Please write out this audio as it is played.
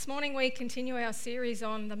This morning we continue our series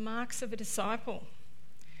on the marks of a disciple.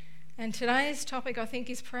 And today's topic, I think,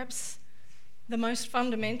 is perhaps the most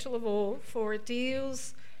fundamental of all, for it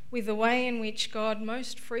deals with the way in which God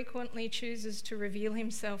most frequently chooses to reveal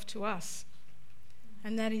himself to us,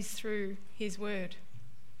 and that is through his word.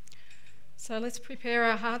 So let's prepare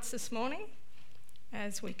our hearts this morning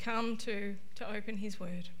as we come to open his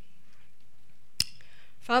word.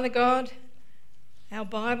 Father God, our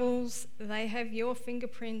Bibles, they have your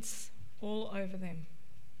fingerprints all over them.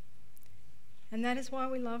 And that is why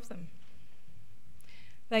we love them.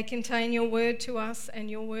 They contain your word to us, and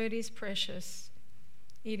your word is precious.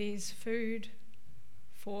 It is food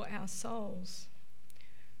for our souls.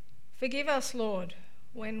 Forgive us, Lord,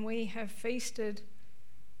 when we have feasted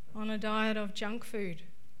on a diet of junk food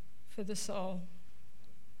for the soul,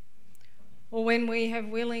 or when we have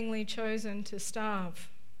willingly chosen to starve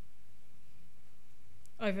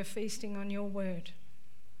over feasting on your word.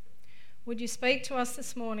 Would you speak to us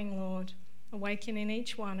this morning, Lord, awaken in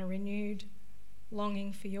each one a renewed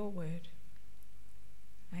longing for your word.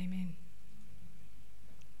 Amen.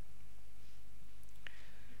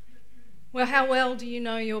 Well, how well do you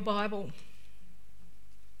know your Bible?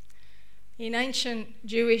 In ancient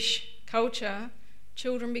Jewish culture,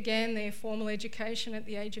 children began their formal education at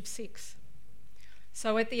the age of 6.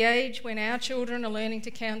 So at the age when our children are learning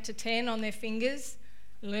to count to 10 on their fingers,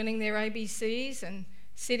 learning their ABCs and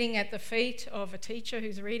sitting at the feet of a teacher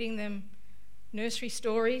who's reading them nursery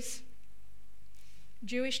stories,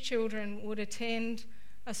 Jewish children would attend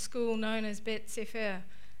a school known as Bet Sefer,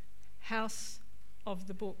 House of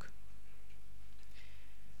the Book.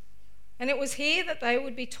 And it was here that they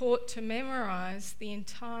would be taught to memorise the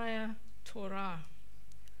entire Torah,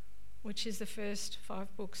 which is the first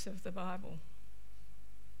 5 books of the Bible.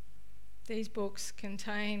 These books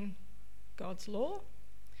contain God's law,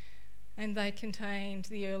 and they contained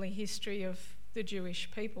the early history of the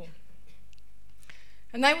Jewish people.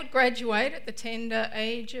 And they would graduate at the tender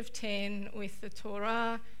age of 10 with the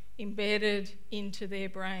Torah embedded into their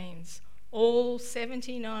brains, all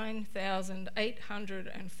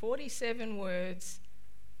 79,847 words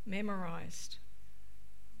memorised.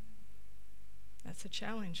 That's a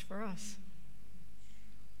challenge for us.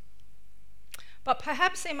 But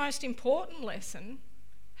perhaps their most important lesson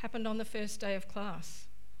happened on the first day of class.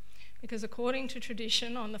 Because according to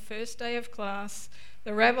tradition, on the first day of class,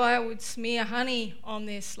 the rabbi would smear honey on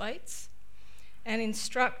their slates and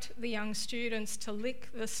instruct the young students to lick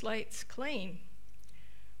the slates clean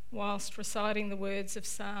whilst reciting the words of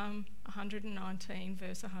Psalm 119,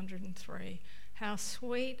 verse 103. How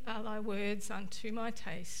sweet are thy words unto my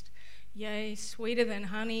taste, yea, sweeter than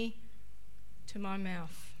honey to my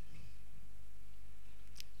mouth.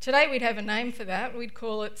 Today we'd have a name for that. We'd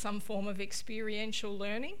call it some form of experiential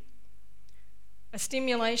learning. A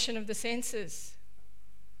stimulation of the senses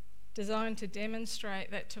designed to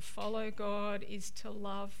demonstrate that to follow God is to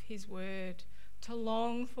love his word, to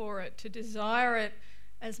long for it, to desire it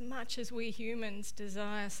as much as we humans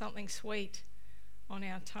desire something sweet on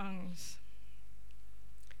our tongues.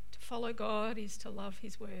 To follow God is to love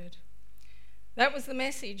his word. That was the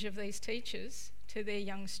message of these teachers to their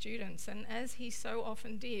young students. And as he so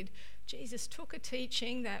often did, Jesus took a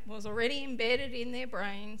teaching that was already embedded in their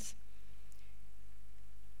brains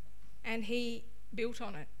and he built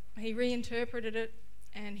on it. He reinterpreted it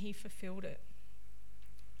and he fulfilled it.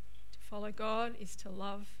 To follow God is to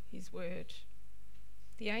love his word.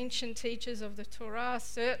 The ancient teachers of the Torah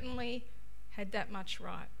certainly had that much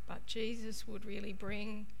right, but Jesus would really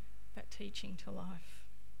bring that teaching to life.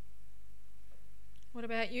 What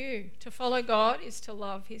about you? To follow God is to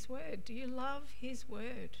love his word. Do you love his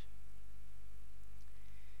word?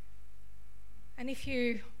 And if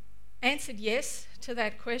you answered yes to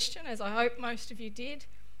that question, as I hope most of you did,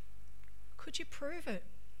 could you prove it?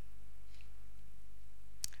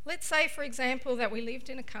 Let's say, for example, that we lived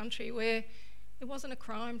in a country where it wasn't a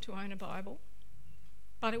crime to own a Bible,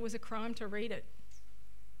 but it was a crime to read it.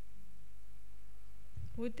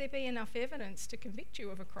 Would there be enough evidence to convict you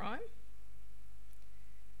of a crime?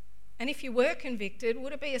 And if you were convicted,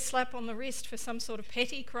 would it be a slap on the wrist for some sort of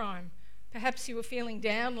petty crime? Perhaps you were feeling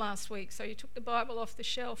down last week, so you took the Bible off the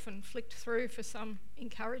shelf and flicked through for some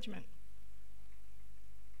encouragement.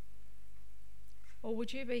 Or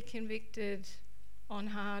would you be convicted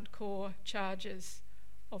on hardcore charges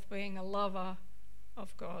of being a lover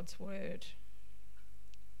of God's word?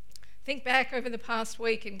 Think back over the past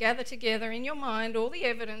week and gather together in your mind all the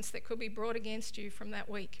evidence that could be brought against you from that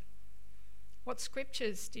week. What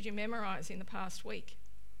scriptures did you memorise in the past week?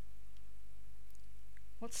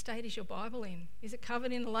 What state is your Bible in? Is it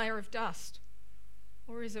covered in a layer of dust?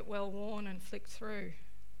 Or is it well worn and flicked through?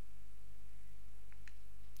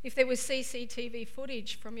 If there was CCTV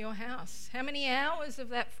footage from your house, how many hours of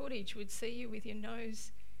that footage would see you with your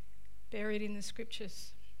nose buried in the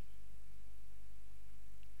scriptures?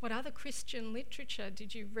 What other Christian literature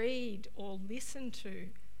did you read or listen to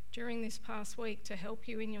during this past week to help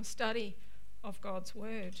you in your study of God's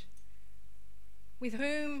Word? With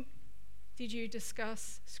whom did you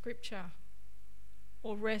discuss scripture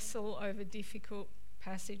or wrestle over difficult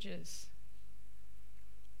passages?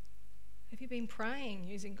 Have you been praying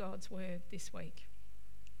using God's Word this week?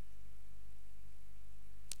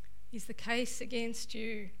 Is the case against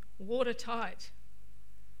you watertight,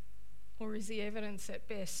 or is the evidence at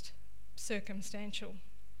best circumstantial?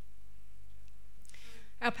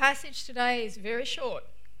 Our passage today is very short,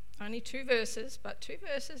 only 2 verses, but 2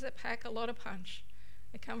 verses that pack a lot of punch.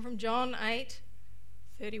 They come from John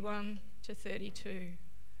 8:31 to 32.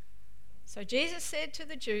 So Jesus said to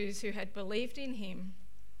the Jews who had believed in him,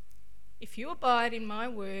 "If you abide in my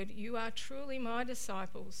word, you are truly my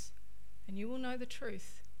disciples, and you will know the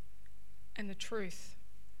truth, and the truth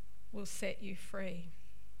will set you free."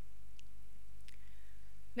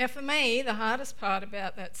 Now for me, the hardest part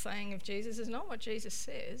about that saying of Jesus is not what Jesus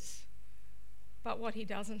says, but what he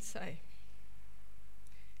doesn't say.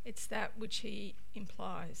 It's that which he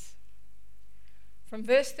implies. From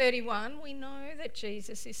verse 31, we know that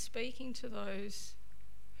Jesus is speaking to those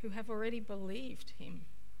who have already believed him.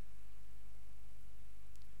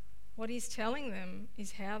 What he's telling them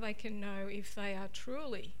is how they can know if they are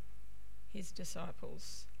truly his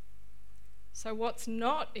disciples. So what's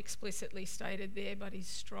not explicitly stated there but is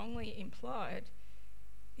strongly implied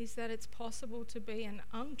is that it's possible to be an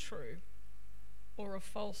untrue or a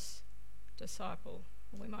false disciple.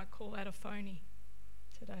 We might call that a phony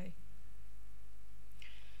today.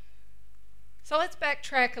 So let's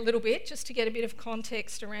backtrack a little bit just to get a bit of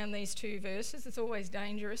context around these 2 verses. It's always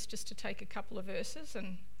dangerous just to take a couple of verses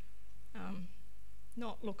and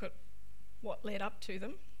not look at what led up to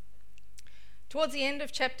them. Towards the end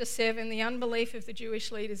of chapter 7, the unbelief of the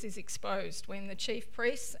Jewish leaders is exposed when the chief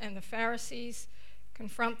priests and the Pharisees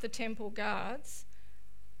confront the temple guards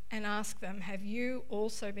and ask them, "Have you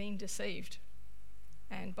also been deceived?"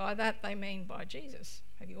 And by that they mean by Jesus.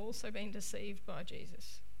 Have you also been deceived by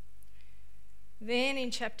Jesus? Then in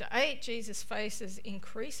chapter 8, Jesus faces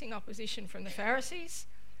increasing opposition from the Pharisees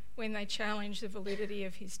when they challenge the validity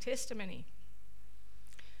of his testimony.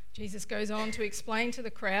 Jesus goes on to explain to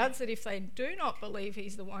the crowds that if they do not believe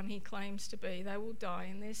he's the one he claims to be, they will die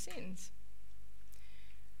in their sins.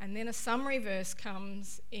 And then a summary verse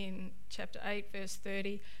comes in chapter 8, verse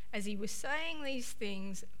 30. As he was saying these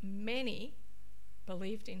things, many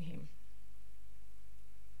believed in him.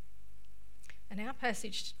 And our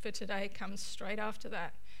passage for today comes straight after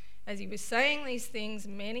that. As he was saying these things,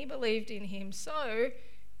 many believed in him. So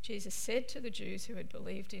Jesus said to the Jews who had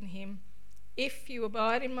believed in him, "If you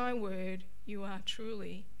abide in my word, you are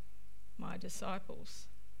truly my disciples."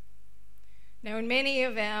 Now, in many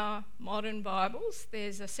of our modern Bibles,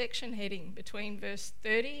 there's a section heading between verse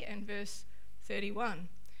 30 and verse 31.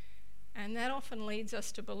 And that often leads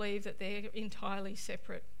us to believe that they're entirely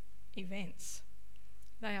separate events.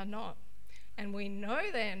 They are not. And we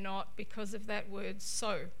know they are not because of that word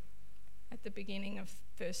 "so" at the beginning of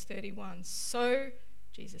verse 31. So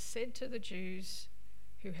Jesus said to the Jews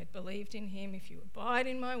who had believed in him, "If you abide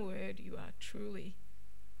in my word, you are truly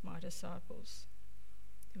my disciples."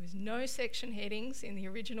 There was no section headings in the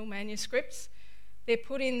original manuscripts. They're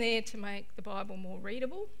put in there to make the Bible more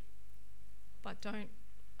readable, but don't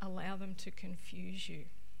allow them to confuse you.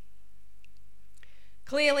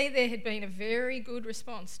 Clearly, there had been a very good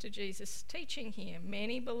response to Jesus' teaching here.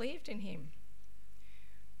 Many believed in him.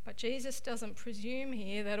 But Jesus doesn't presume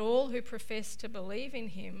here that all who profess to believe in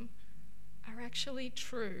him are actually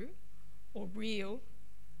true or real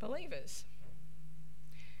believers.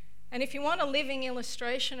 And if you want a living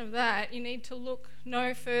illustration of that, you need to look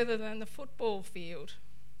no further than the football field.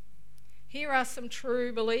 Here are some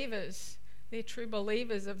true believers. They're true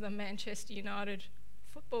believers of the Manchester United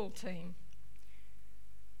football team.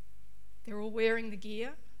 They're all wearing the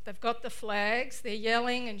gear. They've got the flags. They're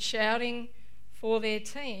yelling and shouting for their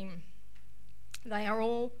team. They are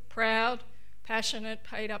all proud, passionate,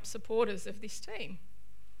 paid-up supporters of this team.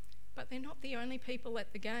 But they're not the only people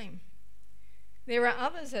at the game. There are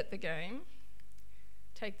others at the game.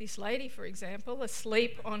 Take this lady, for example,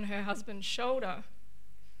 asleep on her husband's shoulder.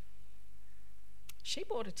 She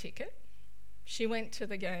bought a ticket. She went to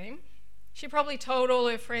the game. She probably told all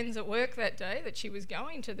her friends at work that day that she was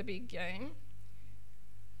going to the big game.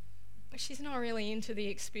 But she's not really into the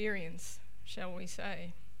experience, shall we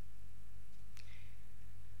say.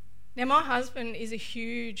 Now, my husband is a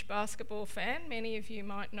huge basketball fan, many of you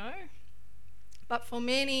might know. But for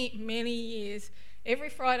many, many years, every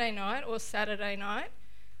Friday night or Saturday night,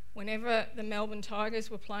 whenever the Melbourne Tigers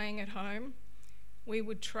were playing at home, we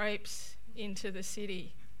would traipse into the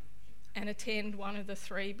city and attend one of the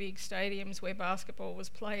 3 big stadiums where basketball was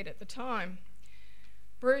played at the time.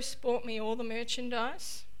 Bruce bought me all the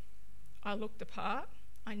merchandise. I looked the part.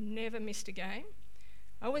 I never missed a game.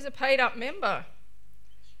 I was a paid-up member.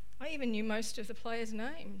 I even knew most of the players'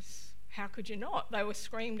 names. How could you not? They were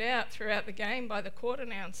screamed out throughout the game by the court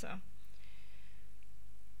announcer.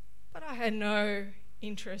 But I had no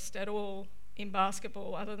interest at all in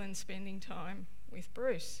basketball other than spending time with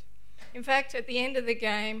Bruce. In fact, at the end of the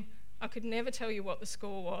game, I could never tell you what the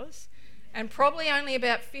score was, and probably only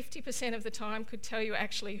about 50% of the time could tell you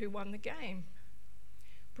actually who won the game.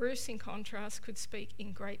 Bruce, in contrast, could speak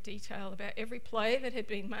in great detail about every play that had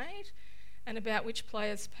been made and about which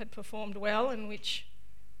players had performed well and which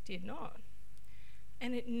did not.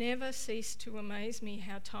 And it never ceased to amaze me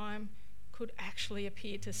how time could actually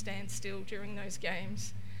appear to stand still during those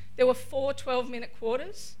games. There were 4 12-minute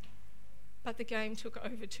quarters, but the game took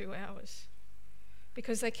over 2 hours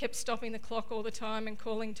because they kept stopping the clock all the time and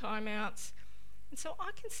calling timeouts. And so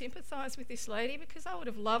I can sympathise with this lady because I would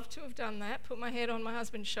have loved to have done that, put my head on my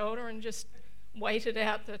husband's shoulder and just waited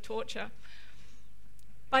out the torture.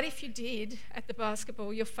 But if you did at the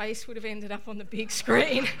basketball, your face would have ended up on the big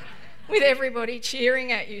screen with everybody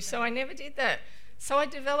cheering at you. So I never did that. So I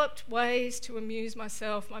developed ways to amuse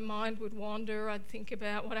myself. My mind would wander. I'd think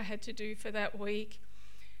about what I had to do for that week.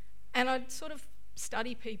 And I'd sort of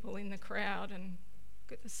study people in the crowd and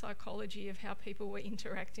get the psychology of how people were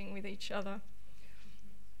interacting with each other.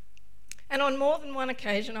 And on more than one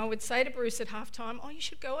occasion, I would say to Bruce at halftime, "Oh, you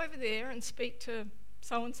should go over there and speak to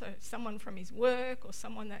so-and-so, someone from his work or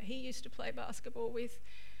someone that he used to play basketball with."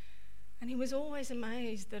 And he was always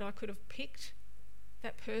amazed that I could have picked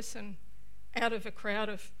that person out of a crowd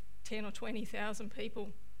of 10 or 20,000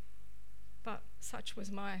 people. But such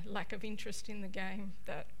was my lack of interest in the game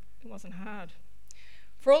that it wasn't hard.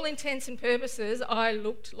 For all intents and purposes, I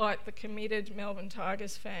looked like the committed Melbourne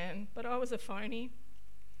Tigers fan, but I was a phony.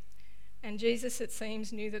 And Jesus, it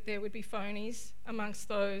seems, knew that there would be phonies amongst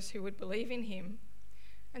those who would believe in him.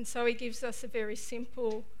 And so he gives us a very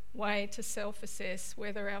simple way to self-assess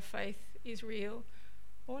whether our faith is real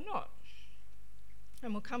or not.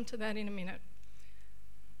 And we'll come to that in a minute.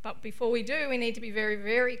 But before we do, we need to be very,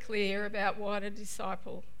 very clear about what a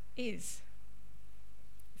disciple is.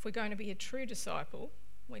 If we're going to be a true disciple,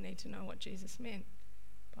 we need to know what Jesus meant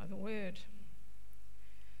by the word.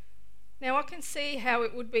 Now, I can see how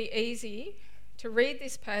it would be easy to read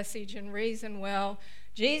this passage and reason, well,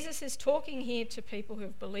 Jesus is talking here to people who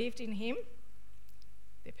have believed in him.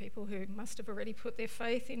 They're people who must have already put their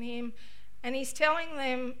faith in him. And he's telling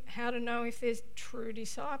them how to know if they're true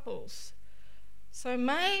disciples. So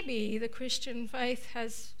maybe the Christian faith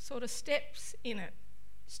has sort of steps in it.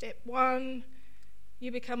 Step 1,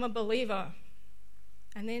 you become a believer.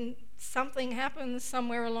 And then something happens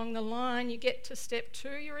somewhere along the line, you get to step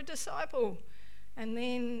 2, you're a disciple. And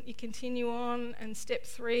then you continue on, and step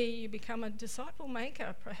 3, you become a disciple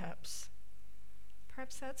maker, perhaps.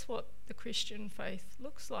 Perhaps that's what the Christian faith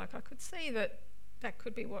looks like. I could see that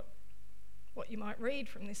could be what you might read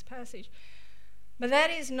from this passage. But that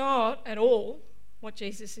is not at all what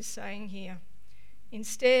Jesus is saying here.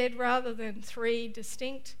 Instead, rather than 3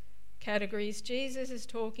 distinct categories, Jesus is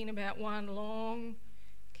talking about one long,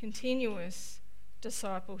 continuous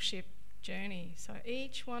discipleship journey. So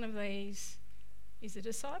each one of these is a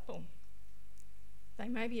disciple. They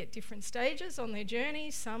may be at different stages on their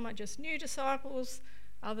journey. Some are just new disciples,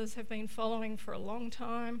 others have been following for a long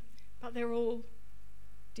time, but they're all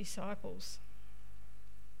disciples.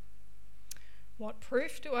 What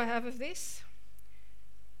proof do I have of this?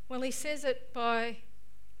 Well, he says it by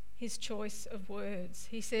his choice of words.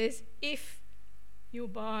 He says, "If you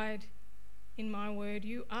abide in my word,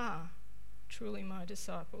 you are truly my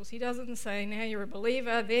disciples." He doesn't say, "Now you're a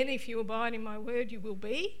believer, then if you abide in my word, you will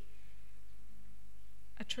be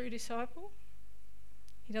a true disciple."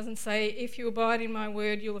 He doesn't say, "If you abide in my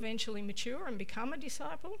word, you'll eventually mature and become a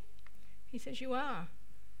disciple." He says, "You are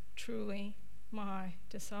truly my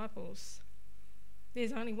disciples."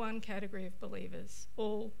 There's only one category of believers.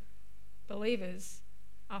 All believers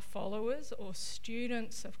are followers or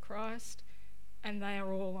students of Christ, and they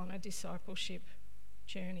are all on a discipleship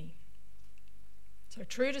journey. So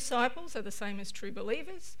true disciples are the same as true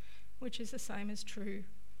believers, which is the same as true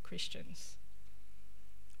Christians.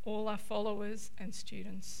 All are followers and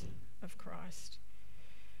students of Christ.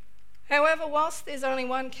 However, whilst there's only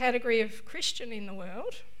one category of Christian in the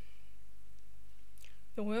world,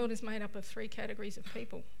 The world is made up of three categories of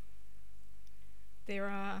people. There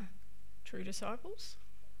are true disciples,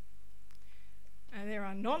 and there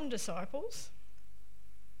are non-disciples,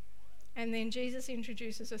 and then Jesus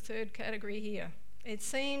introduces a third category here. It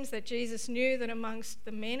seems that Jesus knew that amongst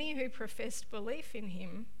the many who professed belief in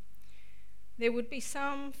him, there would be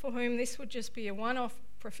some for whom this would just be a one-off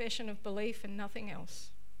profession of belief and nothing else.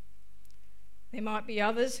 There might be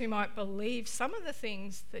others who might believe some of the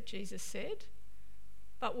things that Jesus said,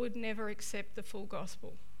 but would never accept the full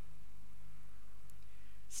gospel.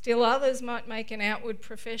 Still others might make an outward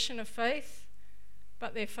profession of faith,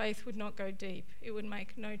 but their faith would not go deep. It would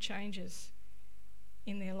make no changes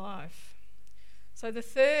in their life. So the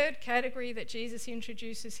third category that Jesus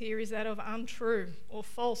introduces here is that of untrue or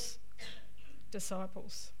false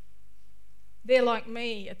disciples. They're like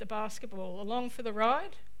me at the basketball, along for the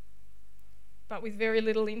ride, but with very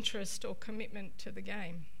little interest or commitment to the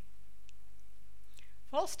game.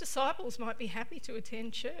 False disciples might be happy to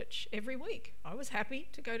attend church every week. I was happy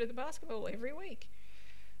to go to the basketball every week.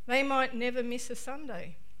 They might never miss a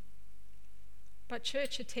Sunday. But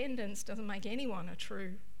church attendance doesn't make anyone a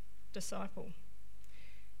true disciple.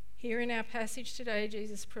 Here in our passage today,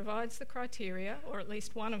 Jesus provides the criteria, or at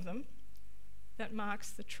least one of them, that marks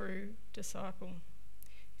the true disciple.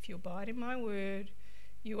 If you abide in my word,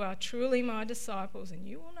 you are truly my disciples, and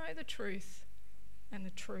you will know the truth, and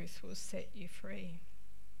the truth will set you free.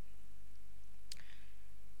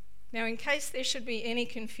 Now, in case there should be any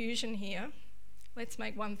confusion here, let's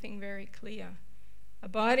make one thing very clear.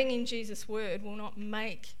 Abiding in Jesus' word will not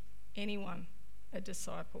make anyone a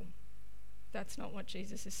disciple. That's not what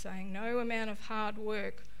Jesus is saying. No amount of hard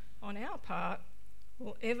work on our part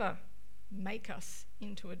will ever make us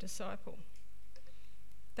into a disciple.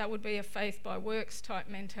 That would be a faith by works type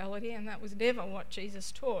mentality, and that was never what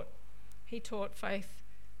Jesus taught. He taught faith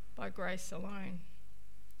by grace alone.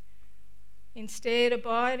 Instead,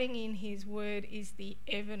 abiding in his word is the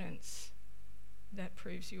evidence that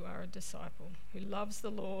proves you are a disciple who loves the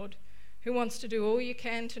Lord, who wants to do all you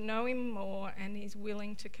can to know him more, and is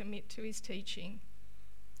willing to commit to his teaching,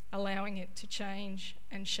 allowing it to change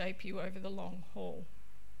and shape you over the long haul.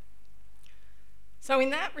 So in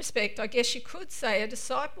that respect, I guess you could say a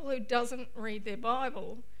disciple who doesn't read their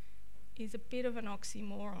Bible is a bit of an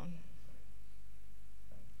oxymoron.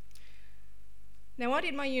 Now, I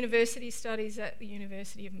did my university studies at the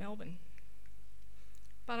University of Melbourne,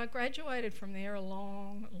 but I graduated from there a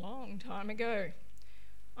long, long time ago.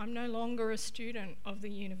 I'm no longer a student of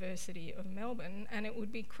the University of Melbourne, and it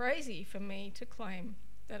would be crazy for me to claim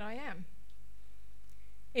that I am.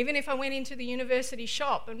 Even if I went into the university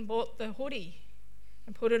shop and bought the hoodie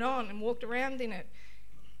and put it on and walked around in it,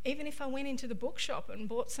 even if I went into the bookshop and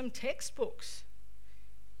bought some textbooks,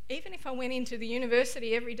 even if I went into the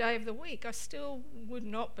university every day of the week, I still would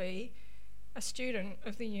not be a student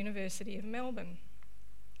of the University of Melbourne.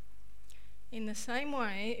 In the same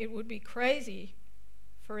way, it would be crazy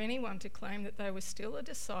for anyone to claim that they were still a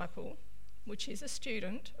disciple, which is a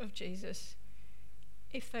student of Jesus,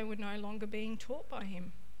 if they were no longer being taught by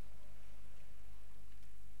him.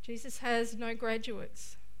 Jesus has no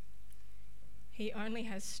graduates. He only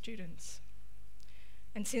has students.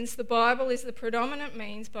 And since the Bible is the predominant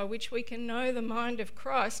means by which we can know the mind of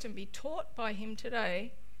Christ and be taught by him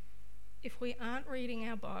today, if we aren't reading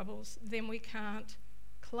our Bibles, then we can't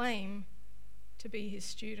claim to be his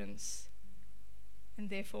students, and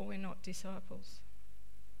therefore we're not disciples.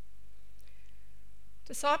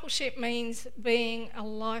 Discipleship means being a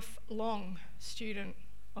lifelong student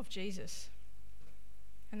of Jesus.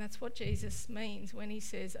 And that's what Jesus means when he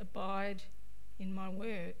says, abide in my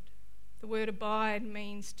word. The word abide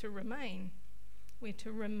means to remain. We're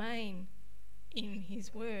to remain in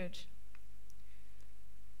his word.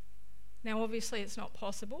 Now, obviously, it's not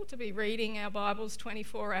possible to be reading our Bibles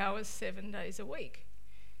 24 hours, 7 days a week.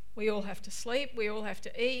 We all have to sleep, we all have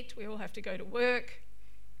to eat, we all have to go to work,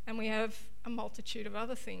 and we have a multitude of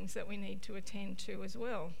other things that we need to attend to as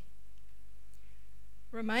well.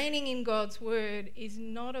 Remaining in God's word is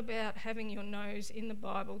not about having your nose in the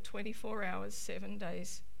Bible 24 hours, 7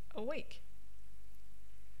 days a week.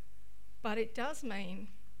 But it does mean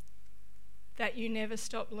that you never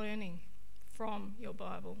stop learning from your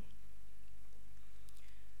Bible.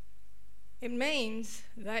 It means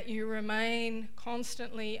that you remain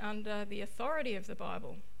constantly under the authority of the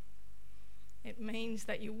Bible. It means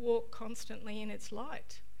that you walk constantly in its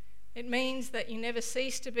light. It means that you never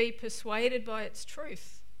cease to be persuaded by its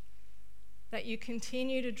truth, that you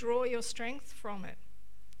continue to draw your strength from it,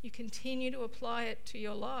 you continue to apply it to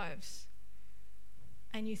your lives,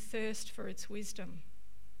 and you thirst for its wisdom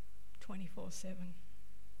 24/7.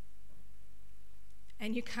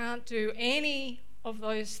 And you can't do any of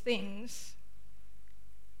those things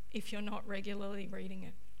if you're not regularly reading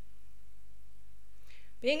it.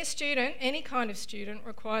 Being a student, any kind of student,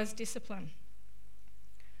 requires discipline.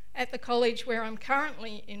 At the college where I'm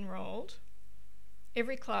currently enrolled,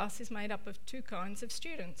 every class is made up of two kinds of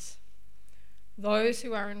students: those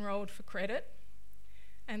who are enrolled for credit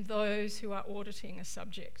and those who are auditing a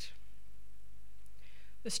subject.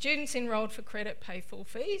 The students enrolled for credit pay full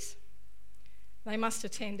fees. They must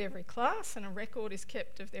attend every class and a record is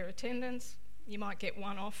kept of their attendance. You might get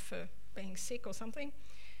one off for being sick or something.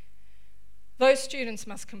 Those students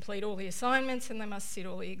must complete all the assignments and they must sit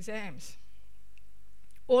all the exams.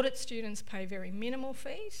 Audit students pay very minimal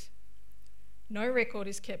fees. No record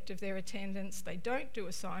is kept of their attendance. They don't do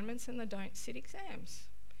assignments and they don't sit exams.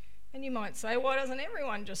 And you might say, why doesn't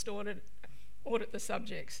everyone just audit the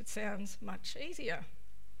subjects? It sounds much easier.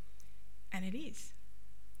 And it is.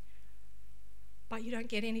 But you don't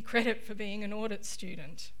get any credit for being an audit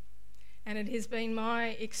student. And it has been my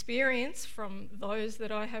experience from those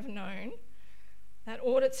that I have known that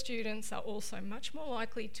audit students are also much more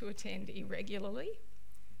likely to attend irregularly,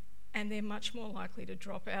 and they're much more likely to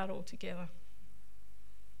drop out altogether.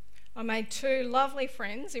 I made two lovely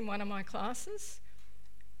friends in one of my classes,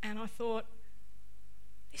 and I thought,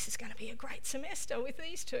 this is going to be a great semester with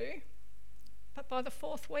these two. But by the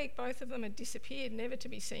fourth week, both of them had disappeared, never to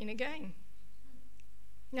be seen again.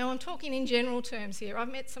 Now, I'm talking in general terms here. I've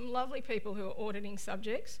met some lovely people who are auditing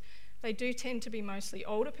subjects. They do tend to be mostly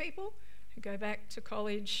older people who go back to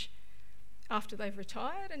college after they've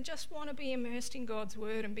retired and just want to be immersed in God's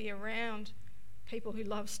Word and be around people who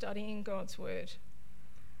love studying God's Word.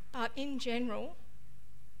 But in general,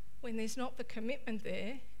 when there's not the commitment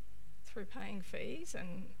there through paying fees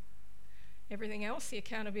and everything else, the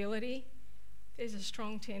accountability, there's a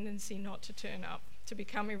strong tendency not to turn up, to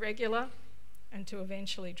become irregular and to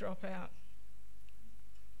eventually drop out.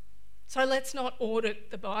 So let's not audit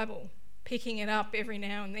the Bible, picking it up every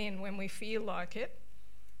now and then when we feel like it.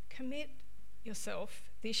 Commit yourself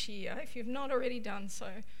this year, if you've not already done so,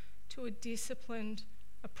 to a disciplined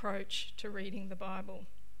approach to reading the Bible.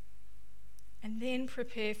 And then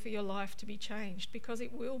prepare for your life to be changed, because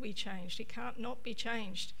it will be changed. It can't not be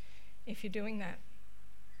changed if you're doing that.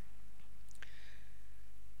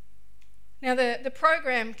 Now, the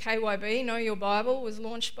program KYB, Know Your Bible, was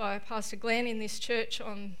launched by Pastor Glenn in this church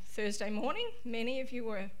on Thursday morning. Many of you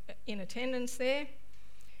were in attendance there.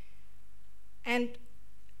 And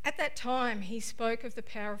at that time, he spoke of the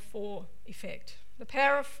Power of Four effect. The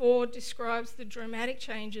Power of Four describes the dramatic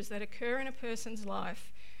changes that occur in a person's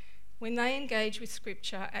life when they engage with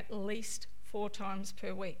Scripture at least 4 times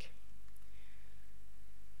per week.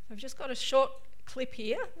 I've just got a short clip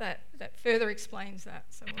here that further explains that.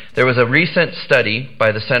 So there was a recent study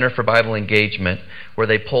by the Center for Bible Engagement where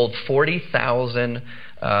they polled 40,000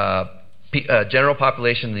 general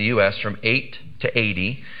population in the U.S. from 8 to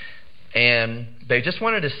 80, and they just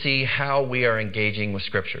wanted to see how we are engaging with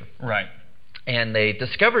Scripture. Right. And they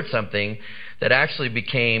discovered something that actually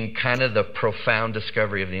became kind of the profound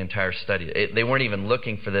discovery of the entire study. They weren't even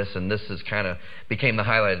looking for this, and this is kind of became the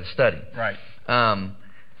highlight of the study. Right.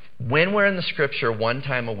 When we're in the Scripture 1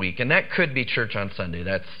 time a week, and that could be church on Sunday,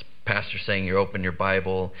 that's pastor saying you open your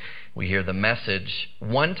Bible, we hear the message,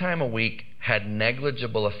 1 time a week had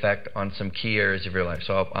negligible effect on some key areas of your life.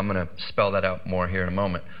 So I'm going to spell that out more here in a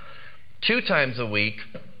moment. 2 times a week,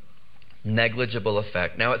 negligible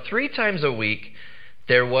effect. Now at 3 times a week,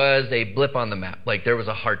 there was a blip on the map, like there was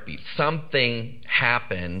a heartbeat. Something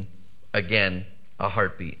happened, again, a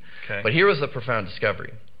heartbeat. Okay. But here was the profound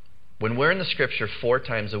discovery. When we're in the Scripture 4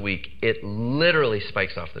 times a week, it literally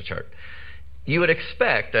spikes off the chart. You would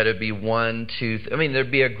expect that it'd be 1, 2, there'd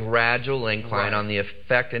be a gradual incline on the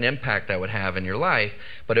effect and impact that would have in your life,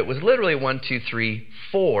 but it was literally 1, 2, 3,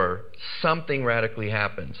 4, something radically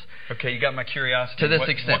happens. Okay, you got my curiosity. To this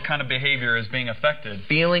extent. What kind of behavior is being affected?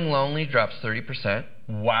 Feeling lonely drops 30%.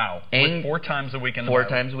 Wow. 4 times a week in the 4 Bible.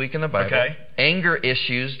 times a week in the Bible. Okay. Anger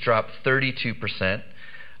issues drop 32%.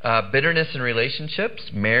 Bitterness in relationships,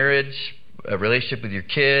 marriage, a relationship with your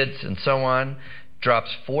kids, and so on, drops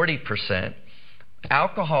 40%.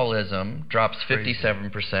 Alcoholism drops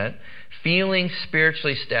 57%. Feeling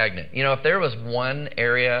spiritually stagnant. You know, if there was one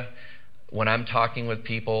area when I'm talking with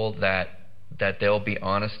people that they'll be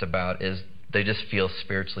honest about is they just feel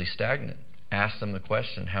spiritually stagnant. Ask them the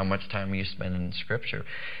question, how much time are you spending in Scripture?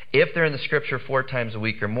 If they're in the Scripture 4 times a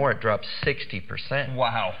week or more, it drops 60%.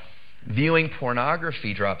 Wow. Viewing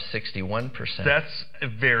pornography drops 61%. That's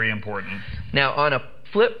very important. Now, on a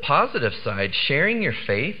flip positive side, sharing your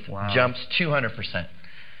faith jumps 200%.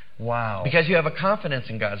 Wow. Because you have a confidence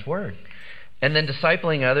in God's Word. And then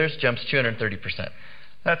discipling others jumps 230%.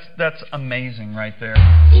 That's amazing right there.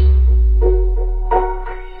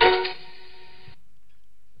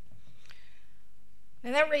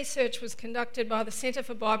 Now, that research was conducted by the Centre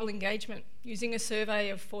for Bible Engagement using a survey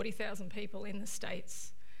of 40,000 people in the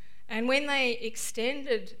States. And when they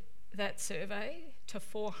extended that survey to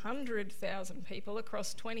 400,000 people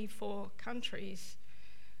across 24 countries,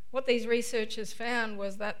 what these researchers found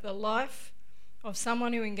was that the life of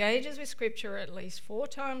someone who engages with Scripture at least 4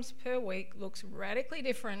 times per week looks radically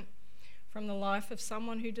different from the life of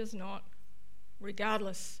someone who does not,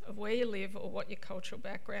 regardless of where you live or what your cultural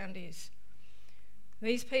background is.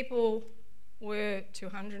 These people were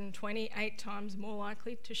 228 times more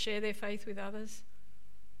likely to share their faith with others,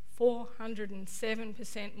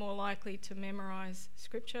 407% more likely to memorise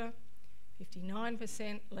Scripture,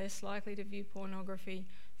 59% less likely to view pornography,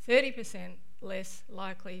 30% less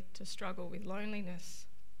likely to struggle with loneliness.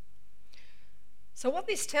 So what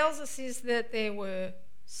this tells us is that there were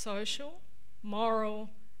social, moral,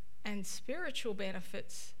 and spiritual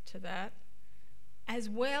benefits to that, as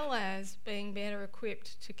well as being better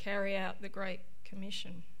equipped to carry out the Great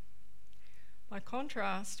Commission. By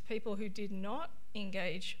contrast, people who did not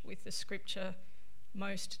engage with the Scripture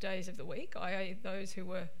most days of the week, i.e. those who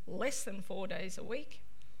were less than 4 days a week,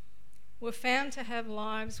 were found to have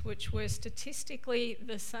lives which were statistically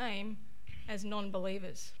the same as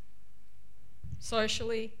non-believers,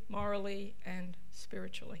 socially, morally, and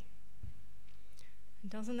spiritually.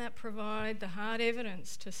 And doesn't that provide the hard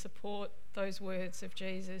evidence to support those words of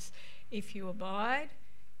Jesus? If you abide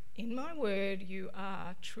in my word, you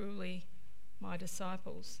are truly my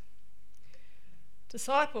disciples.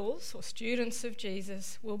 Disciples, or students of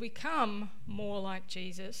Jesus, will become more like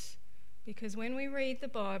Jesus because when we read the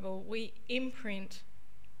Bible, we imprint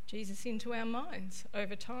Jesus into our minds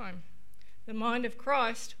over time. The mind of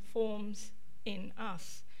Christ forms in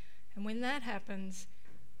us. And when that happens,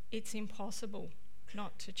 it's impossible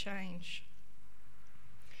not to change.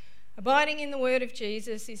 Abiding in the word of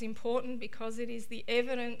Jesus is important because it is the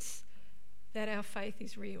evidence that our faith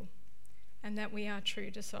is real and that we are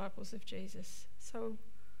true disciples of Jesus. So,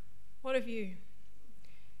 what of you?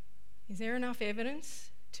 Is there enough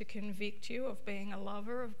evidence to convict you of being a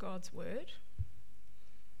lover of God's word?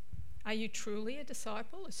 Are you truly a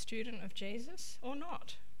disciple, a student of Jesus, or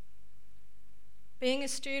not? Being a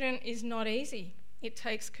student is not easy. It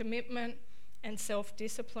takes commitment and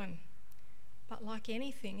self-discipline. But like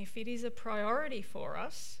anything, if it is a priority for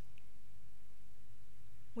us,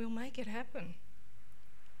 we'll make it happen.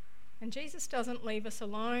 And Jesus doesn't leave us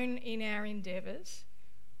alone in our endeavours,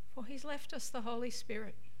 for he's left us the Holy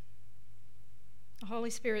Spirit. The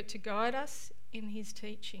Holy Spirit to guide us in his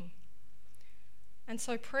teaching. And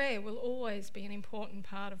so prayer will always be an important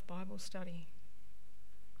part of Bible study.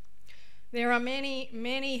 There are many,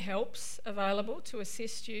 many helps available to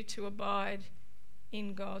assist you to abide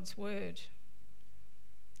in God's word.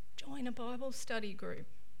 Join a Bible study group.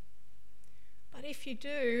 But if you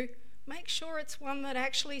do, make sure it's one that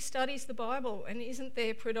actually studies the Bible and isn't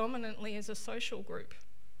there predominantly as a social group.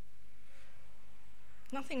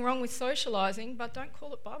 Nothing wrong with socialising, but don't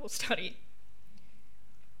call it Bible study.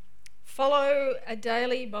 Follow a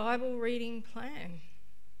daily Bible reading plan.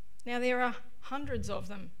 Now, there are hundreds of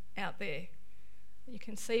them out there. You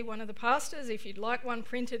can see one of the pastors if you'd like one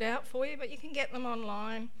printed out for you, but you can get them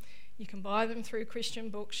online. You can buy them through Christian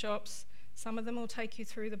bookshops. Some of them will take you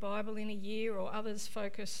through the Bible in a year, or others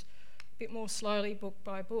focus a bit more slowly, book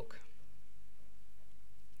by book.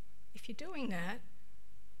 If you're doing that,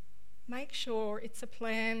 make sure it's a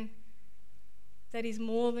plan that is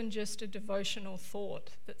more than just a devotional thought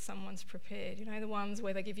that someone's prepared. You know, the ones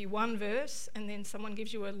where they give you one verse and then someone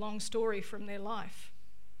gives you a long story from their life.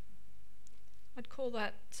 I'd call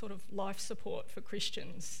that sort of life support for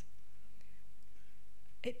Christians.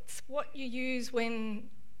 It's what you use when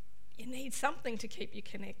you need something to keep you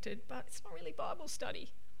connected, but it's not really Bible study.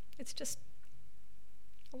 It's just,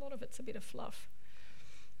 a lot of it's a bit of fluff.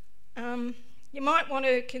 You might want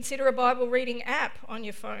to consider a Bible reading app on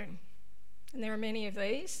your phone, and there are many of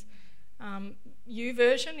these.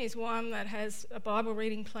 YouVersion is one that has a Bible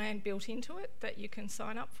reading plan built into it that you can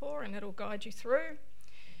sign up for, and it'll guide you through.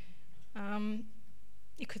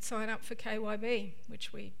 You could sign up for KYB,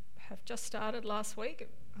 which we have just started last week.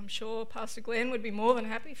 I'm sure Pastor Glenn would be more than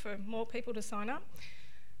happy for more people to sign up.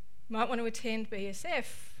 You might want to attend BSF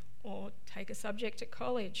or take a subject at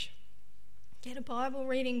college. Get a Bible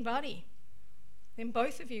reading buddy. Then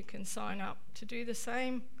both of you can sign up to do the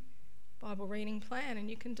same Bible reading plan, and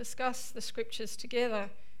you can discuss the scriptures together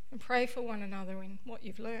and pray for one another in what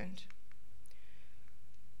you've learned.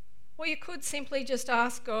 Or you could simply just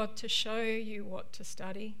ask God to show you what to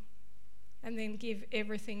study and then give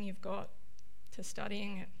everything you've got to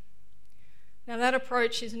studying it. Now, that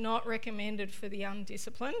approach is not recommended for the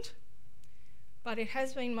undisciplined, but it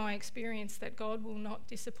has been my experience that God will not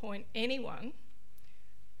disappoint anyone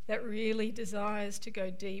that really desires to go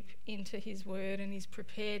deep into his word and is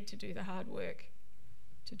prepared to do the hard work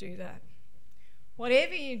to do that.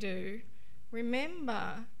 Whatever you do,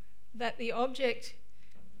 remember that the object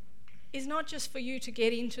is not just for you to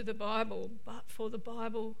get into the Bible, but for the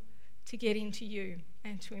Bible to get into you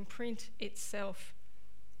and to imprint itself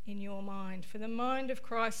in your mind, for the mind of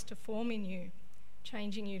Christ to form in you,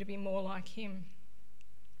 changing you to be more like him.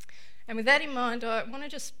 And with that in mind, I want to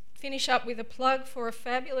just finish up with a plug for a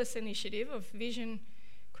fabulous initiative of Vision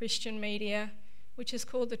Christian Media, which is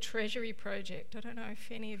called the Treasury Project. I don't know if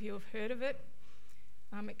any of you have heard of it.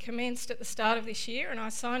 It commenced at the start of this year and I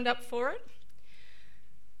signed up for it.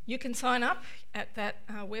 You can sign up at that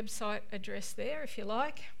website address there if you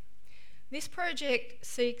like. This project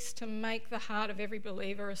seeks to make the heart of every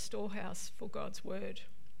believer a storehouse for God's word.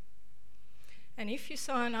 And if you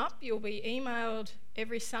sign up, you'll be emailed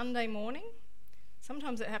every Sunday morning.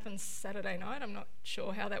 Sometimes it happens Saturday night, I'm not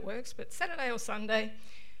sure how that works, but Saturday or Sunday,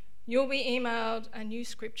 you'll be emailed a new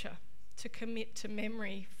scripture to commit to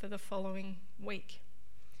memory for the following week.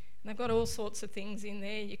 And they've got all sorts of things in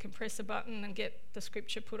there. You can press a button and get the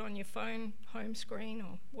scripture put on your phone, home screen,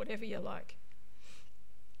 or whatever you like.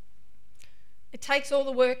 It takes all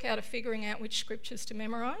the work out of figuring out which scriptures to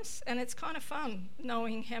memorise, and it's kind of fun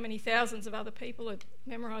knowing how many thousands of other people are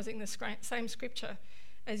memorising the same scripture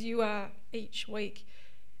as you are each week.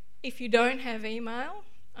 If you don't have email,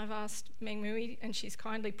 I've asked Meng Mui, and she's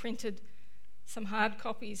kindly printed some hard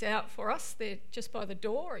copies out for us. They're just by the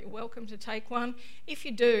door. You're welcome to take one. If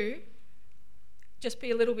you do, just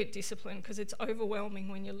be a little bit disciplined because it's overwhelming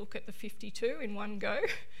when you look at the 52 in one go.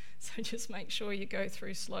 So just make sure you go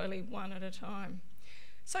through slowly one at a time.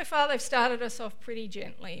 So far they've started us off pretty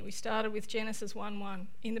gently. We started with Genesis 1:1.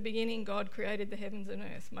 In the beginning God created the heavens and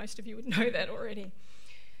earth. Most of you would know that already.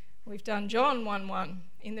 We've done John 1:1.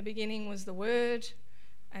 In the beginning was the Word,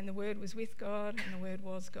 and the Word was with God, and the Word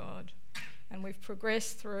was God. And we've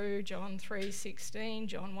progressed through John 3:16,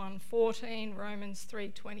 John 1:14, Romans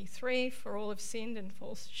 3:23, for all have sinned and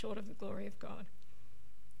fall short of the glory of God.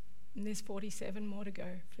 And there's 47 more to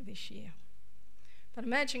go for this year. But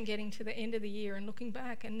imagine getting to the end of the year and looking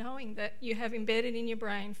back and knowing that you have embedded in your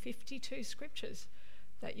brain 52 scriptures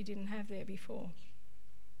that you didn't have there before.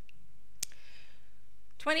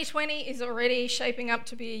 2020 is already shaping up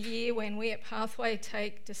to be a year when we at Pathway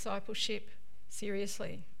take discipleship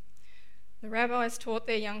seriously. The rabbis taught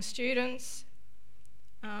their young students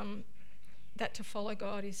that to follow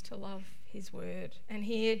God is to love his word. And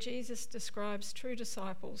here Jesus describes true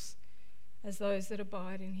disciples as those that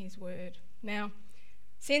abide in his word. Now,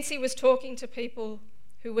 since he was talking to people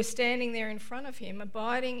who were standing there in front of him,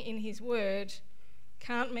 abiding in his word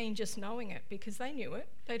can't mean just knowing it, because they knew it.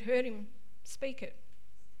 They'd heard him speak it.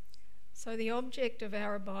 So the object of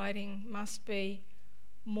our abiding must be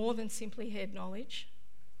more than simply head knowledge.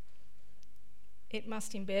 It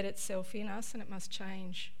must embed itself in us, and it must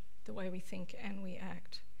change the way we think and we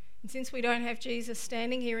act. And since we don't have Jesus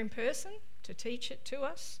standing here in person to teach it to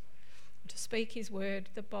us, to speak his word,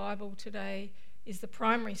 the Bible today is the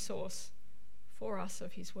primary source for us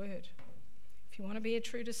of his word. If you want to be a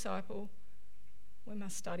true disciple, we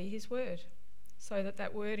must study his word so that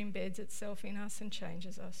that word embeds itself in us and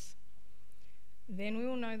changes us. Then we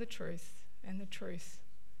will know the truth, and the truth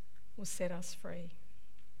will set us free.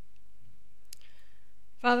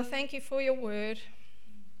 Father, thank you for your word,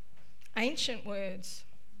 ancient words,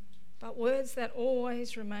 but words that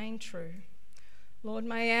always remain true. Lord,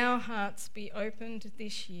 may our hearts be opened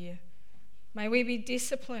this year. May we be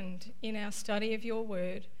disciplined in our study of your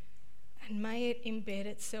word, and may it embed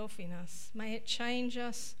itself in us. May it change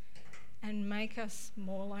us and make us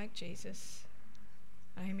more like Jesus.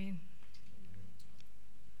 Amen.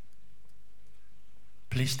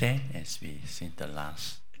 Please stand as we sing the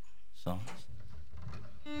last song.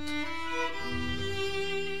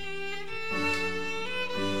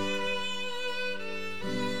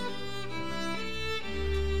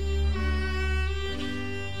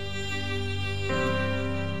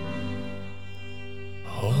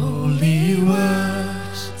 Holy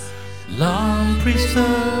words, long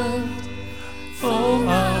preserved for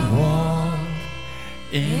our walk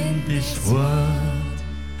in this world.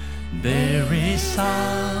 There is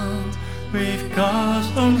sound with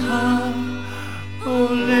God's own heart. Oh,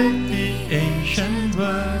 let the ancient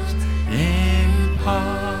words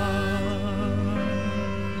impart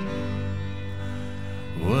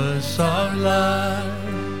words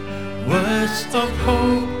words of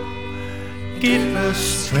hope. Give us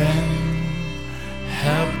strength,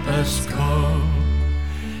 help us cope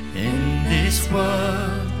in this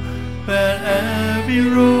world where every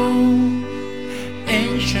roam.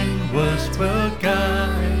 Ancient words will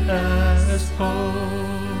guide us home.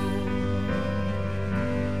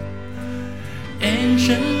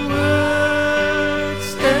 Ancient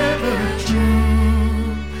words ever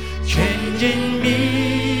true, changing me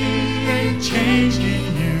and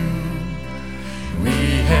changing you. We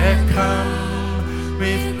have come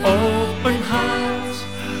with open hearts.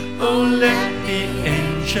 Oh, let the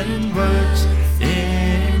ancient words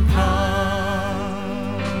impart.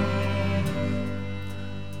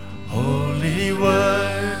 Holy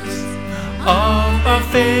words of our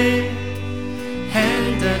faith,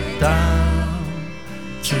 handed down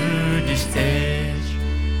to this age,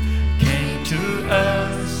 came to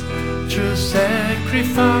us through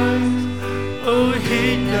sacrifice. Oh,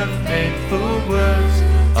 heed the faithful words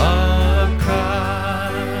of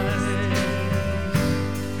Christ.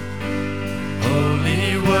 Holy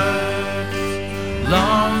words,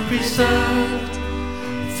 long preserved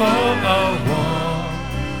for our walk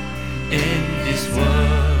in this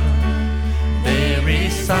world. They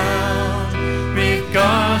resound with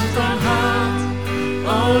God's own heart.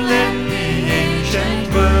 Oh, let the ancient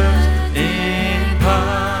words impart.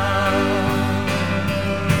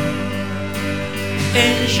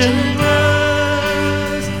 Ancient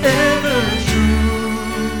words ever true,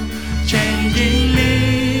 changing me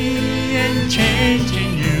and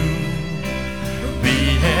changing you. We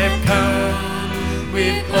have come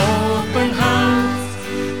with open hearts.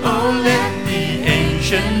 Oh, let the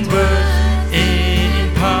ancient words impart.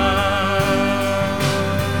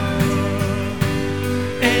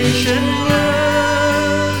 Ancient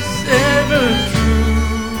words ever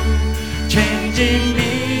true, changing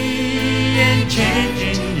me and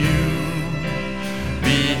changing you.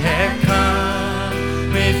 We have come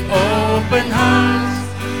with open hearts.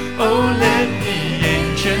 Oh, let the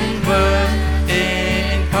ancient words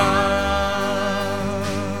impart.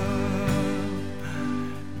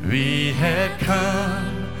 We have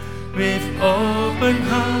come with open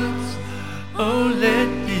hearts. Oh, let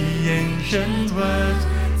the ancient words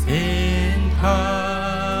impart.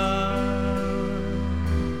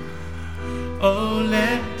 Oh,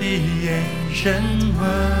 let the ancient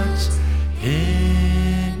words impart.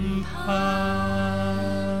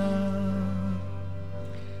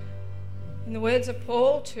 In the words of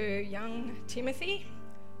Paul to young Timothy,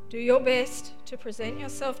 do your best to present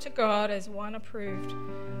yourself to God as one approved,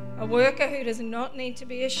 a worker who does not need to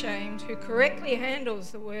be ashamed, who correctly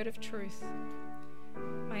handles the word of truth.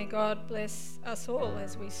 May God bless us all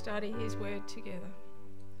as we study his word together.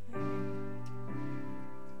 Amen.